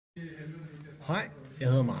Hej, jeg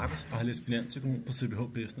hedder Markus og har læst finansøkonom på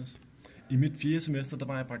Cphbusiness. I mit 4. semester der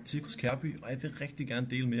var jeg i praktik hos Kereby, og jeg vil rigtig gerne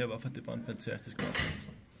dele med jer, hvorfor det var en fantastisk oplevelse.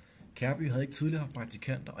 Kereby havde ikke tidligere haft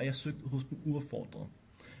praktikanter, og jeg søgte hos dem uopfordret.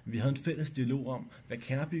 Vi havde en fælles dialog om, hvad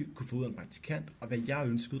Kereby kunne få ud af en praktikant, og hvad jeg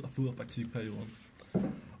ønskede at få ud af praktikperioden.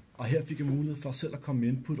 Og her fik jeg mulighed for selv at komme med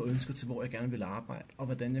input og ønsker til, hvor jeg gerne ville arbejde, og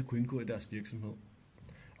hvordan jeg kunne indgå i deres virksomhed.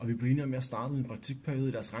 Og vi blev enige om, at jeg startede en praktikperiode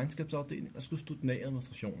i deres regnskabsafdeling og skulle studere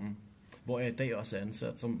administrationen, hvor jeg i dag også er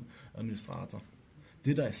ansat som administrator.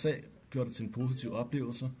 Det, der især gjorde det til en positiv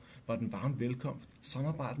oplevelse, var den varme velkomst,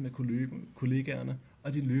 samarbejde med kollegaerne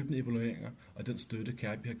og de løbende evalueringer og den støtte,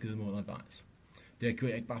 Kereby har givet mig undervejs. Det har gjort, at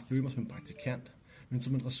jeg ikke bare føler mig som en praktikant, men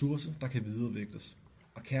som en ressource, der kan videreudvikles.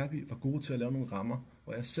 Og Kereby var gode til at lave nogle rammer,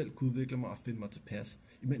 hvor jeg selv kunne udvikle mig og finde mig tilpas,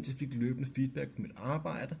 imens jeg fik løbende feedback på mit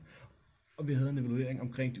arbejde, og vi havde en evaluering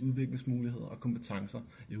omkring de udviklingsmuligheder og kompetencer,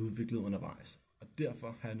 jeg udviklede undervejs. Og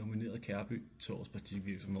derfor har jeg nomineret Kereby til Årets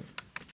Cphbusinessvirksomhed.